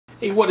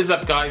Hey, what is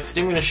up guys?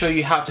 Today I'm going to show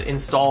you how to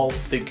install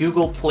the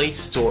Google Play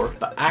Store,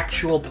 the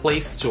actual Play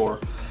Store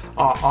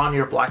on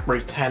your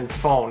BlackBerry 10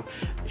 phone.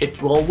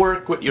 It will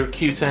work with your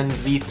Q10,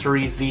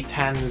 Z3,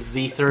 Z10,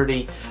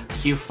 Z30,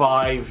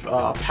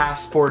 Q5,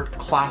 Passport,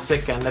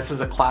 Classic, and this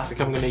is a Classic.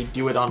 I'm going to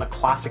do it on a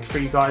Classic for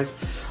you guys.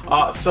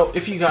 So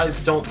if you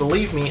guys don't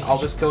believe me, I'll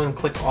just go and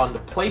click on the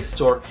Play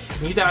Store,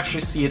 and you'd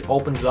actually see it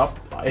opens up.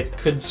 It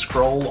could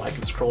scroll, I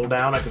can scroll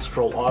down, I can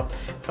scroll up.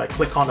 If I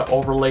click on the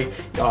overlay,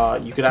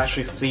 you could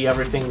actually see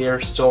everything there: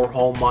 Store,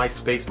 Home,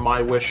 MySpace,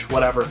 MyWish,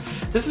 whatever.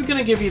 This is going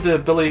to give you the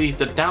ability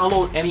to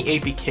download any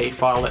APK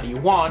file that you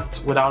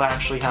want without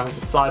actually having to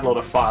sideload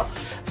a file.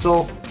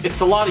 So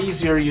it's a lot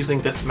easier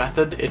using this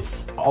method.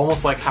 It's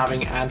almost like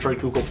having Android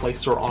Google Play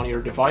Store on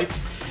your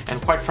device,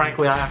 and quite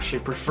frankly I actually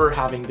prefer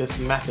having this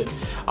method.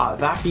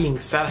 That being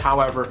said,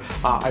 however,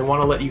 I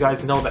want to let you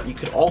guys know that you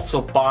could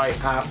also buy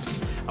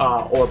apps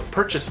or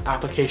purchase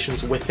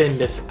applications within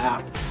this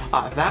app.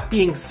 That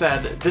being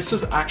said, this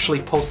was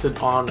actually posted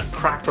on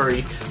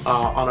Crackberry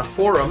on a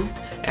forum,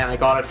 and I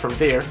got it from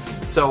there.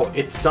 So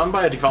it's done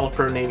by a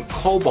developer named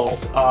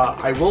Cobalt.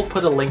 I will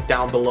put a link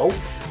down below.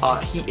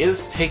 He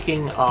is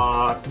taking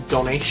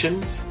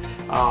donations.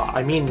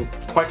 I mean,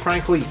 quite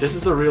frankly, this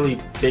is a really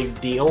big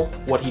deal,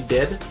 what he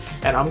did,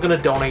 and I'm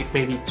gonna donate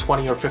maybe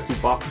 20 or 50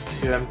 bucks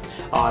to him,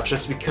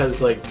 just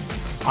because, like,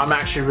 I'm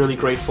actually really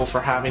grateful for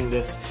having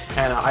this,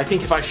 and I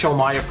think if I show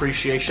my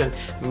appreciation,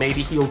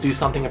 maybe he'll do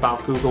something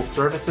about Google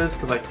services,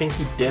 because I think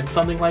he did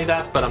something like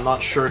that, but I'm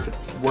not sure if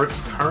it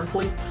works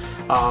currently.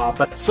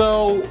 But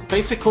so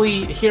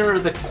basically, here are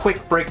the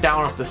quick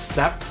breakdown of the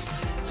steps.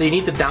 So you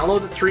need to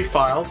download the 3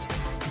 files,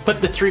 put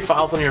the 3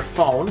 files on your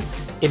phone,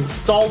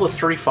 install the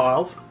 3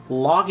 files,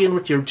 log in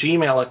with your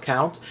Gmail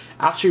account.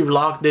 After you've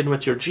logged in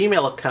with your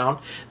Gmail account,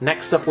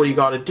 next up what you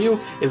gotta do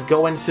is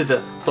go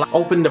into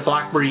open the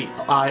BlackBerry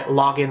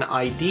login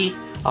ID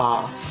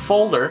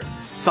folder,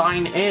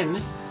 sign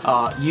in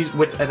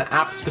with an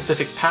app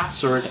specific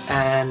password,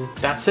 and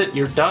that's it,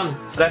 you're done.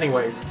 But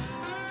anyways,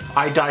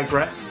 I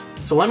digress.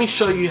 So let me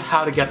show you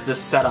how to get this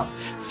set up.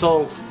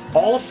 So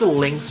all of the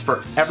links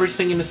for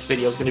everything in this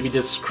video is going to be in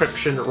the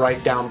description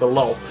right down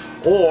below.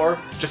 Or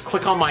just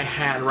click on my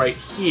hand right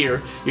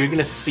here. You're going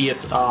to see it.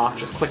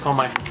 Just click on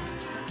my...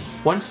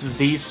 Once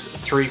these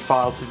 3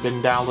 files have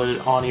been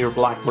downloaded on your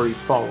BlackBerry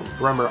phone,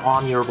 remember,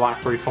 on your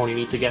BlackBerry phone you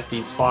need to get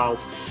these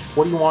files.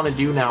 What you want to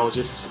do now is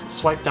just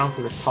swipe down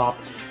from the top,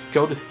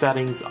 go to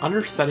Settings.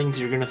 Under Settings,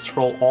 you're going to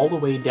scroll all the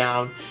way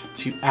down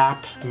to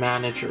App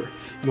Manager.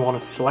 You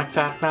want to select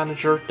App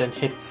Manager, then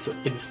hit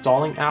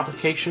Installing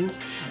Applications,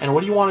 and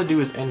what you want to do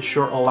is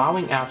ensure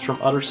Allowing Apps from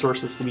Other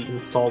Sources to be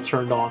Installed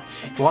turned on.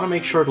 You want to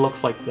make sure it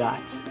looks like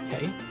that,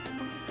 okay?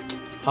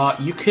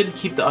 You could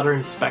keep the other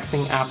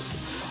inspecting apps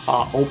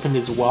open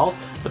as well,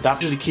 but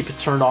that's usually keep it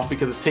turned off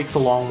because it takes a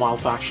long while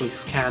to actually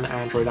scan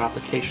Android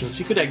applications.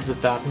 You could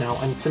exit that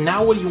now. And so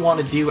now what you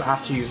want to do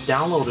after you've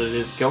downloaded it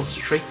is go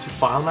straight to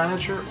File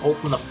Manager,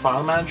 open up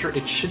File Manager.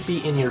 It should be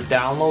in your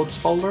Downloads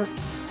folder.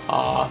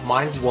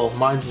 Mine's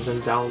is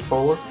in Downloads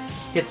folder.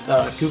 Hit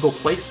Google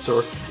Play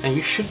Store, and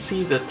you should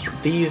see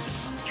these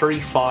 3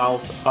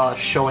 files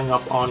showing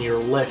up on your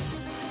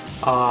list.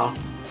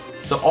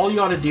 So all you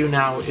gotta do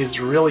now is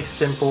really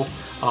simple.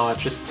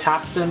 Just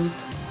tap them,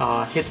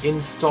 hit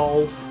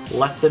install,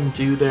 let them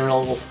do their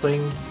little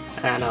thing,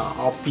 and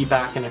I'll be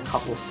back in a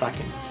couple of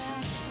seconds.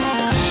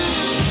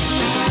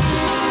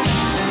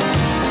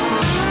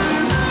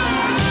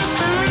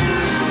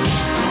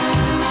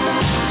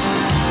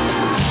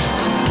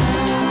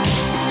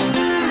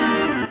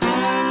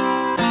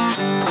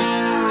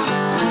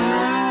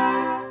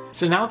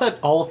 So now that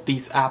all of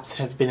these apps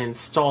have been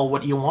installed,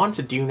 what you want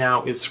to do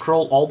now is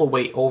scroll all the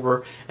way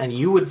over, and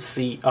you would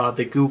see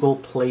the Google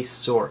Play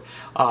Store.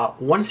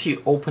 Once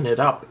you open it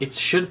up, it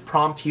should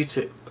prompt you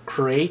to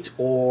create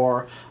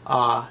or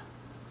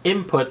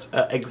input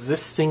an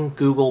existing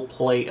Google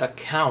Play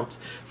account.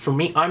 For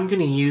me, I'm going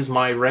to use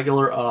my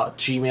regular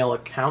Gmail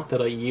account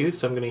that I use,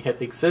 so I'm going to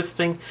hit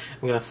existing.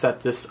 I'm going to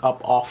set this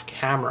up off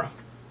camera.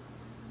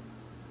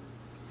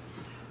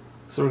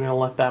 So we're going to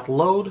let that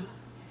load.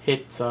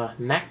 Hit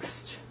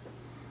next,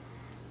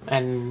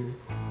 and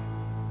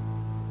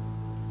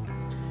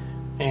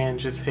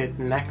just hit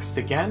next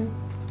again.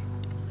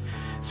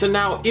 So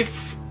now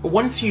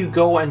once you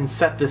go and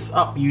set this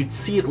up, you'd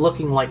see it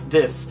looking like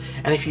this,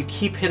 and if you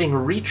keep hitting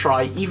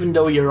retry, even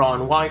though you're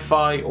on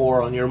Wi-Fi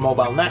or on your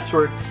mobile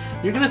network,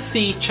 you're gonna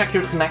see check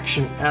your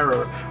connection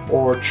error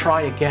or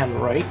try again,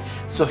 right?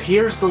 So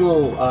here's the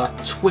little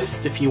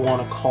twist, if you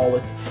want to call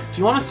it. So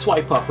you want to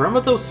swipe up.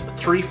 Remember those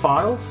 3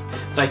 files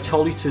that I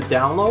told you to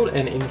download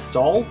and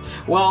install?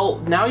 Well,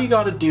 now you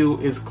got to do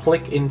is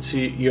click into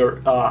your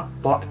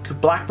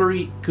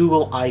BlackBerry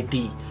Google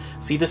ID.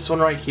 See this one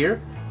right here?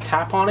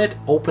 Tap on it,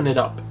 open it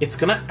up. It's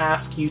gonna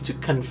ask you to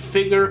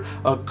configure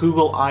a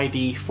Google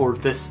ID for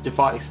this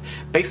device.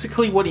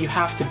 Basically what you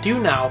have to do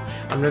now,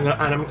 I'm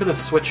gonna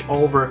switch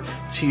over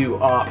to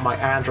my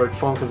Android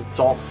phone because it's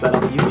all set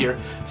up easier.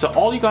 So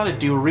all you gotta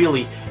do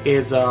really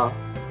is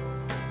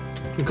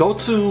go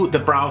to the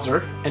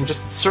browser and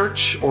just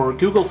search or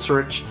Google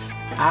search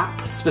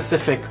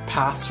app-specific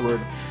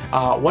password.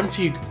 Once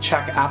you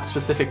check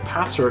app-specific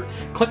password,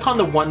 click on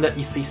the one that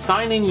you see,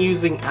 sign in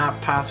using app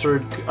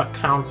password,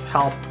 accounts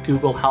help,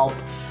 Google help,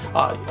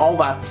 all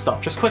that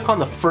stuff. Just click on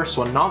the first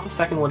one, not the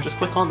second one, just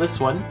click on this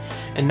one.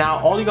 And now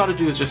all you gotta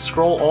do is just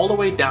scroll all the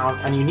way down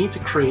and you need to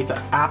create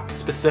an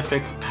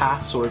app-specific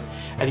password.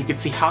 And you can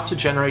see how to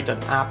generate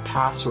an app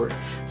password.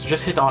 So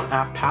just hit on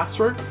app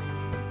password.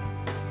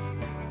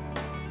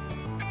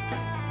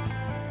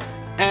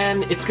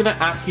 And it's going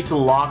to ask you to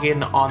log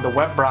in on the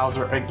web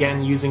browser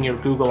again using your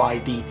Google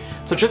ID.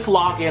 So just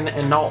log in,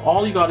 and now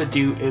all you got to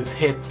do is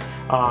hit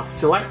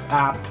select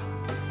app,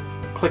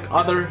 click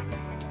other,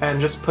 and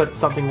just put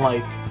something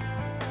like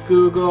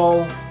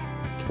Google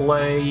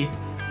Play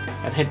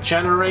and hit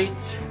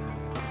generate.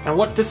 And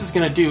what this is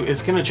going to do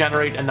is going to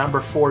generate a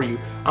number for you.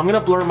 I'm going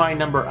to blur my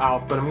number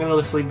out, but I'm going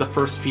to just leave the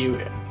first few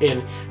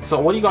in.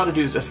 So what you got to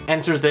do is just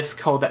enter this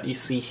code that you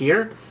see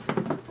here.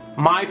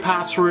 My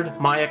password,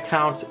 my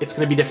account, it's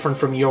going to be different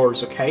from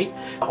yours, okay?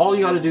 All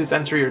you got to do is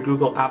enter your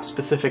Google app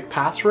specific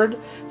password,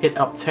 hit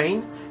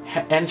obtain,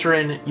 enter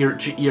in your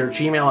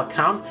Gmail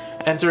account,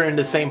 enter in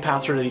the same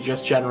password that you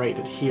just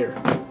generated here.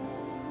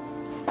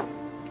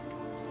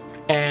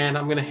 And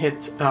I'm going to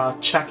hit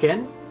check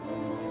in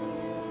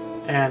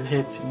and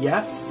hit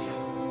yes.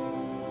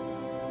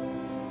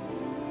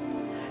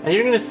 And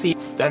you're going to see,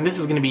 and this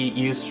is going to be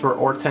used for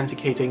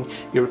authenticating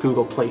your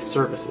Google Play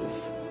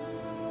services.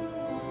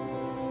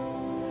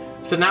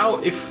 So now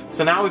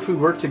if we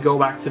were to go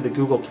back to the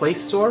Google Play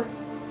Store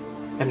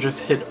and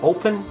just hit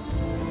open,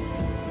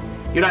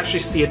 you'd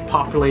actually see it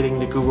populating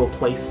the Google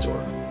Play Store.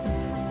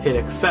 Hit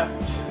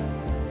accept.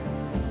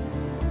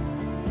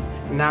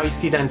 And now you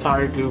see the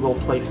entire Google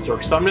Play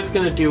Store. So I'm just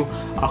going to do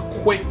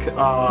a quick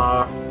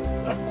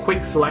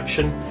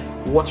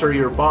selection. Water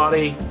your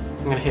body.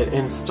 I'm going to hit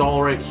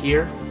install right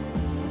here.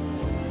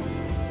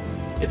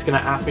 It's going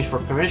to ask me for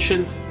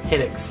permissions. Hit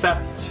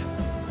accept.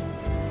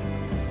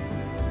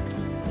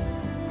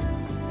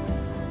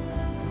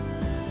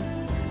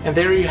 And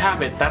there you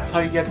have it. That's how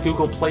you get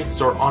Google Play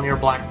Store on your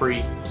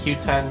BlackBerry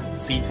Q10,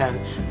 Z10,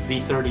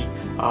 Z30,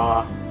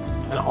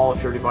 and all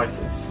of your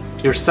devices.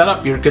 You're set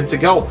up, you're good to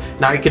go.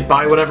 Now you could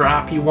buy whatever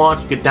app you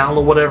want, you could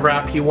download whatever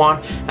app you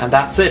want, and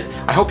that's it.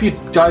 I hope you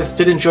guys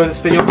did enjoy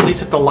this video.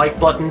 Please hit the like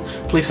button,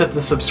 please hit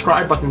the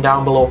subscribe button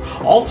down below.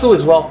 Also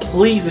as well,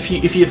 please, if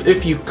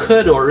you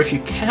could or if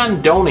you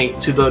can donate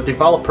to the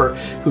developer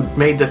who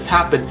made this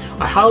happen,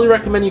 I highly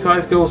recommend you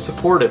guys go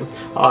support him.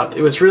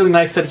 It was really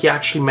nice that he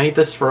actually made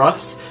this for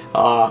us.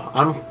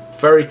 I'm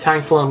very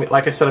thankful, and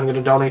like I said, I'm going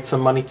to donate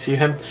some money to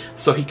him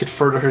so he could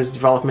further his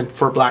development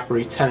for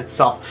BlackBerry 10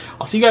 itself.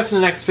 I'll see you guys in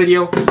the next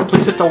video.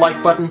 Please hit the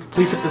like button,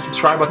 please hit the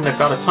subscribe button. I've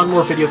got a ton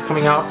more videos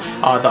coming out,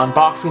 the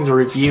unboxing, the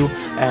review,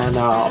 and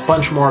a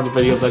bunch more of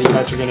the videos that you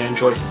guys are going to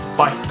enjoy.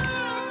 Bye.